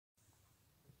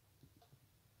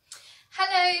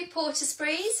Hello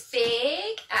Portersbury's,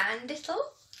 big and little.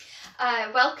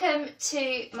 Welcome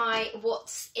to my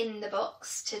What's in the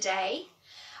Box today.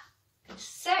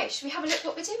 So, should we have a look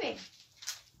what we're doing?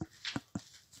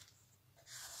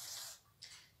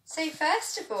 So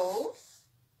first of all,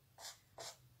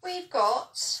 we've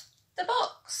got the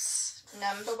box.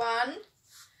 Number one,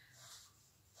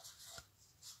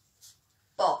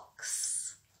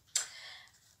 box.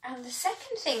 And the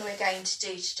second thing we're going to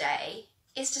do today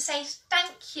is to say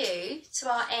thank you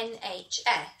to our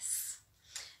NHS.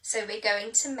 So we're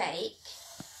going to make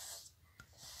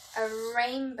a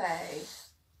rainbow.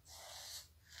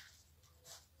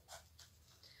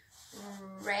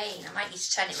 Rain. I might need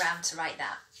to turn it round to write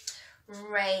that.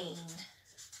 Rain.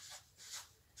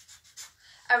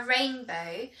 A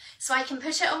rainbow, so I can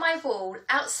put it on my wall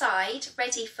outside,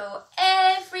 ready for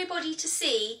everybody to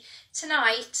see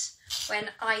tonight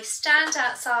when I stand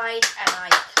outside and I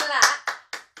clap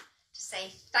to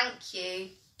say thank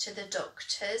you to the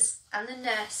doctors and the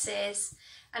nurses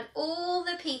and all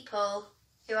the people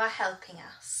who are helping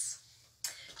us.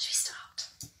 Should we start?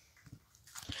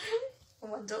 I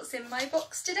wonder what's in my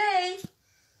box today.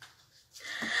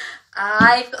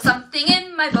 I've got something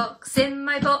in my box, in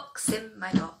my box, in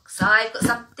my box. I've got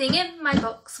something in my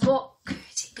box. What could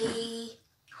it be?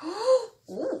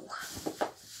 Ooh.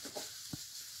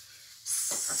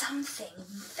 Something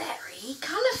very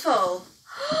colourful.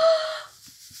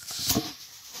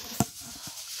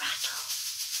 Rattle.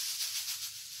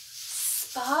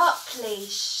 Sparkly,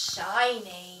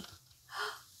 shiny.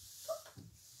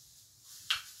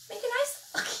 Make it nice.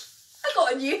 I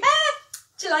got a new hair.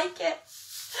 Do you like it?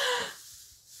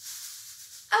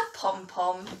 A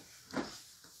pom-pom.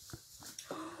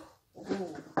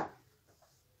 Ooh.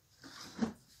 A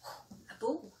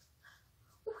ball.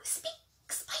 Ooh, a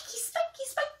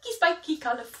spiky,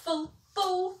 colourful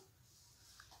ball.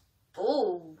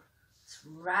 Ball. It's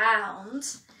round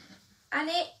and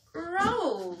it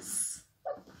rolls.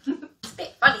 It's a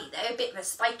bit funny though, a bit of a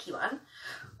spiky one.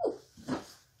 Ooh. What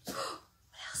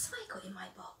else have I got in my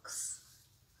box?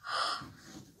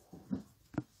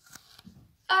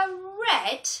 A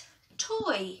red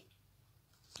toy.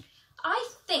 I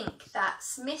think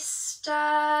that's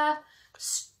Mr.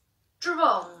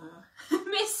 Strong.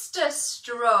 Mr.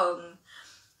 Strong.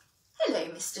 Hello,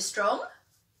 Mr. Strong.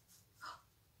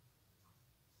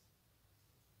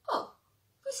 Oh,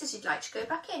 he says you'd like to go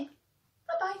back in.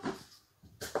 Bye-bye.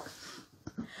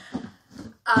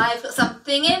 I've got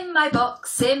something in my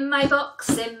box, in my box,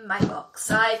 in my box.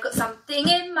 I've got something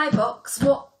in my box.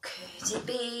 What could it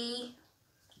be?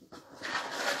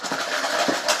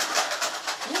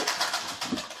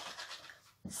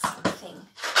 Something.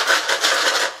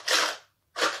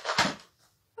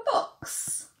 A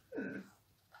box.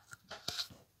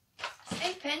 It's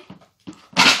open.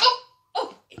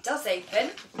 Oh, it does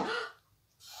open.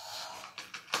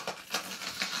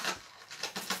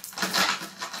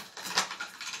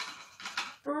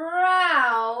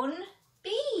 Brown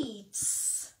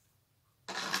beads.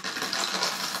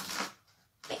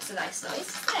 Makes a nice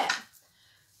noise, doesn't it?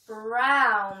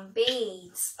 Brown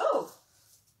beads. Oh,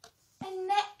 a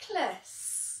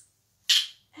necklace.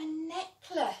 A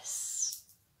necklace.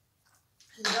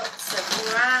 Lots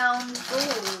of round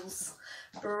balls.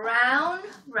 Brown,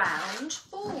 round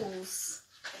balls.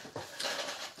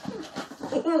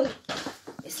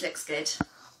 This looks good.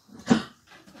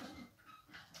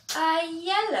 A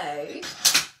yellow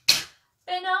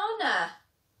banana.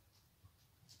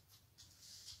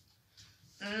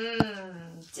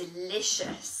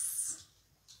 Delicious.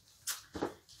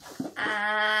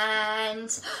 And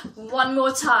one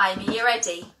more time, are you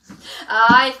ready?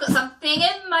 I've got something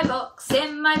in my box,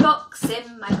 in my box,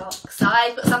 in my box.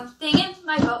 I've got something in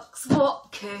my box.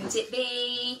 What could it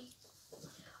be?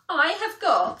 I have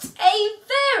got a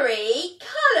very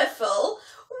colourful,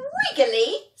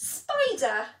 wiggly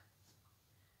spider.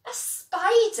 A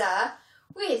spider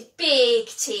with big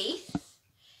teeth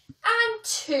and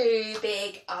two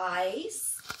big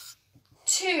eyes,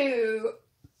 two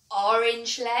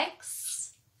orange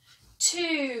legs,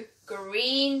 two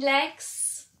green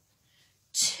legs,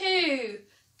 two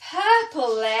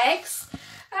purple legs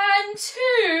and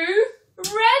two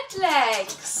red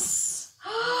legs.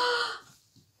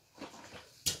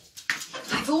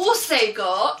 I've also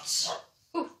got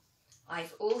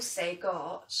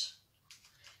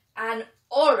an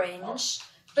orange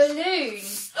balloon.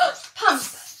 Pump,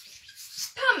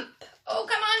 pump. Oh,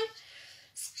 come on.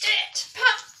 Sit,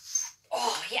 pump.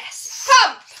 Oh, yes.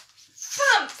 Pump,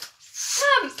 pump,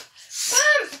 pump,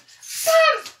 pump,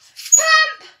 pump,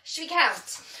 pump. Should we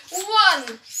count?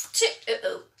 1, 2.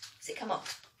 Uh-oh. Has it come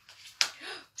off?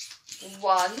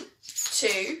 1,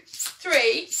 2,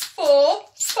 3, 4,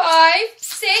 5,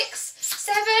 6,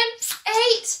 7,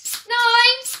 8, 9,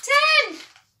 10.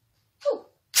 Oh,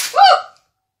 oh!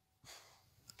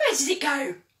 Where did it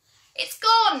go? It's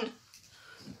gone.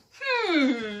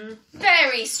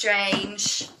 Very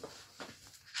strange.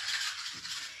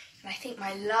 And I think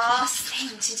my last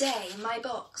thing today in my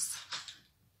box,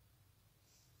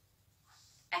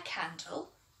 a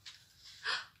candle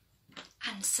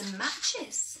and some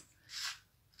matches.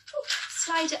 Oh,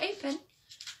 slide it open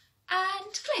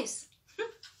and close.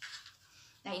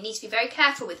 Now you need to be very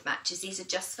careful with matches. These are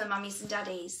just for mummies and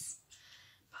daddies.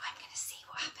 But I'm going to see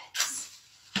what happens.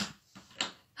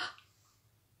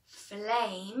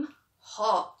 Flame,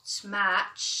 hot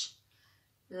match,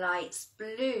 lights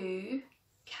blue,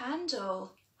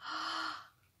 candle.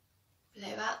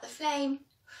 Blow out the flame.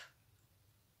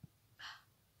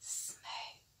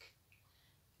 Smoke.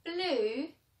 Blue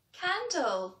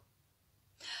candle.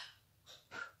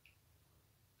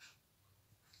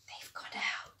 They've gone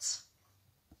out.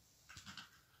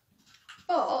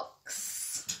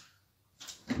 Box.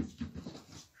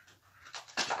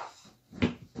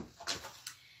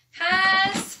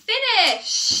 Has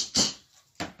finished.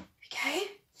 There we go.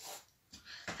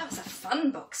 That was a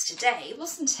fun box today,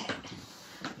 wasn't it?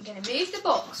 I'm going to move the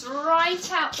box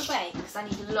right out the way because I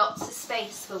need lots of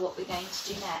space for what we're going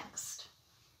to do next.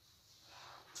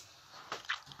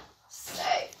 So,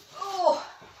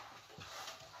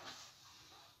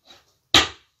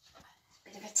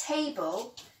 bit of a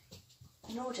table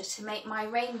in order to make my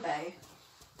rainbow.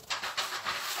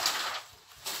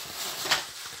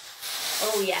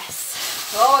 Oh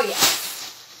yes, oh yes.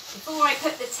 Before I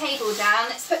put the table down,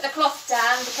 let's put the cloth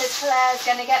down because Claire's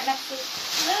going to get messy.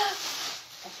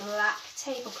 A black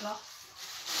tablecloth.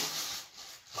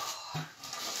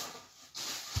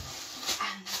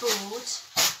 And the board.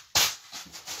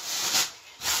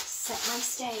 Set my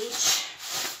stage.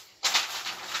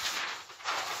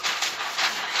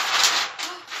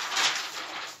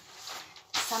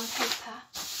 Some paper.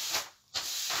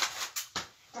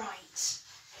 Right,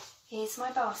 here's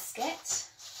my basket.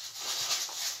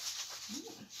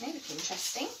 They look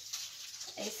interesting.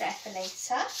 They're there for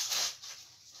later.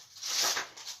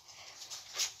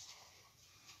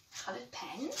 Coloured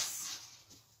pens.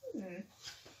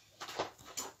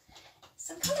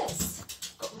 Some colours.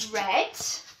 Got red,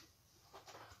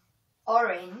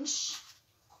 orange,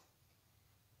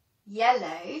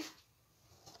 yellow,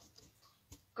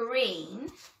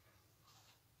 green,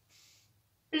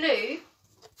 blue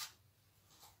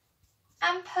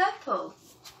and purple.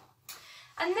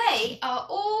 And they are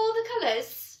all the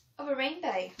colours of a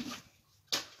rainbow.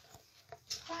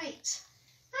 Right,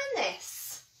 and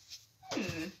this.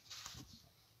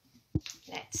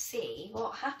 Let's see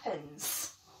what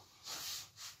happens.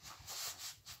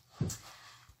 I'm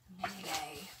going to go.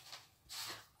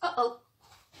 Uh-oh.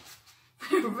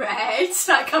 Red,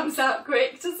 that comes out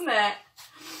quick, doesn't it?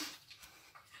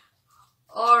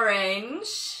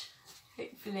 Orange,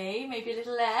 hopefully, maybe a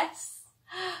little less.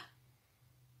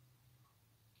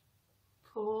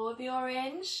 Pour the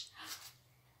orange.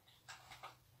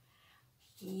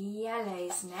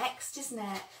 Yellow's next, isn't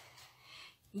it?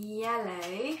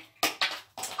 Yellow.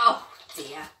 Oh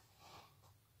dear.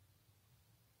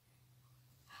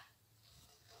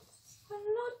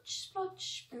 Splodge,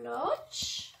 splodge,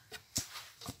 splodge.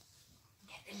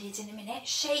 Get the lid in a minute.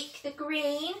 Shake the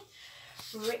green.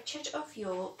 Richard of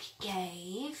York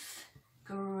gave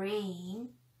green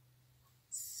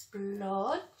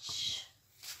splodge.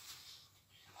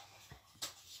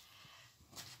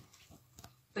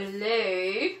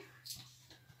 Blue.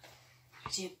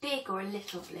 Do a big or a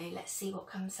little blue. Let's see what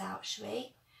comes out, shall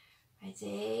we?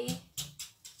 Ready?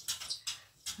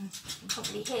 You can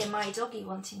probably hear my doggy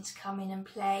wanting to come in and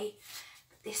play.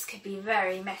 But this could be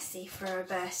very messy for a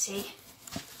Bertie.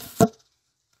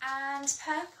 And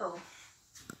purple.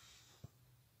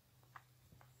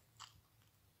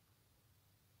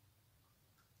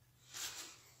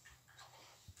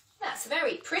 That's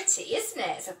very pretty, isn't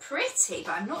it? It's a pretty,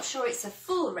 but I'm not sure it's a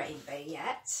full rainbow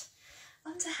yet.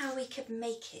 Wonder how we could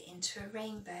make it into a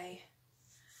rainbow.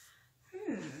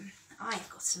 I've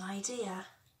got an idea.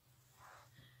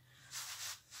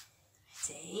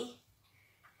 Ready?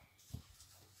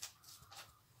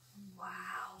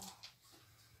 Wow.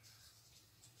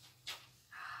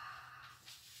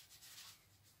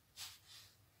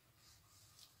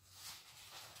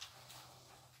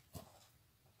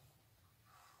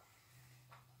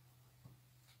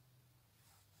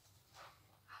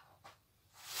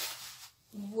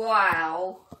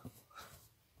 Wow.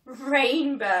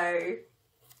 Rainbow.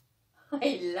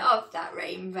 I love that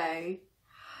rainbow.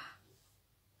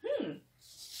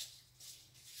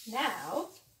 Now,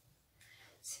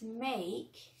 to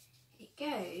make it go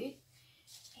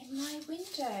in my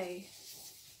window.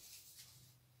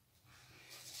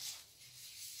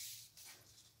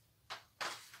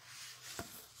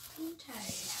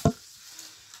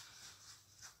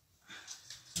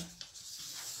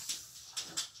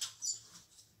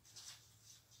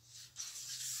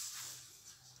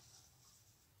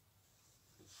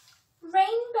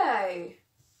 Rainbow.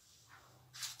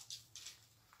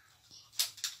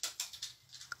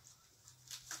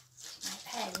 My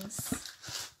pens.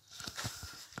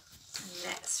 And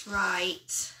let's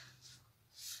write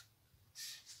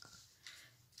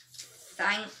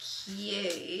thank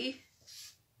you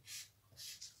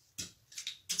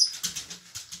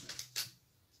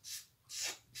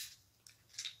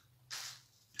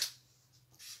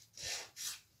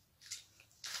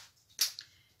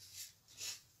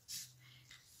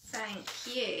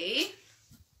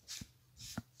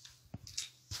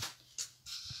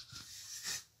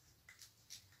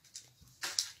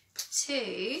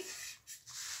to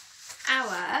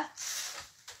our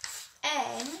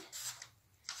NHS.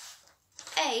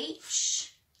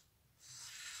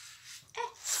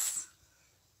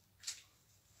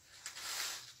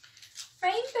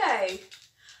 Rainbow.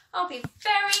 I'll be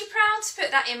very proud to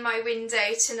put that in my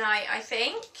window tonight, I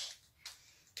think.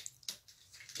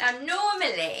 Now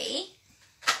normally,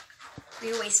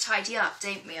 we always tidy up,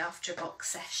 don't we, after a box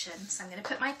session? So I'm going to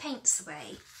put my paints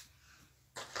away.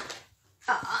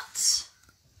 But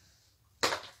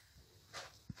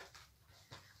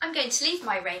I'm going to leave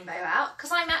my rainbow out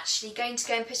because I'm actually going to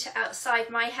go and put it outside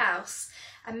my house.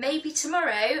 And maybe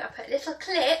tomorrow I'll put a little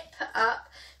clip up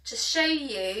to show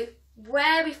you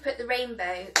where we've put the rainbow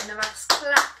and us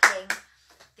clapping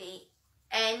the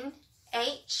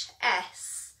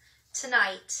NHS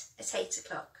tonight at 8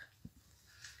 o'clock.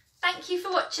 Thank you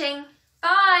for watching.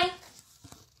 Bye.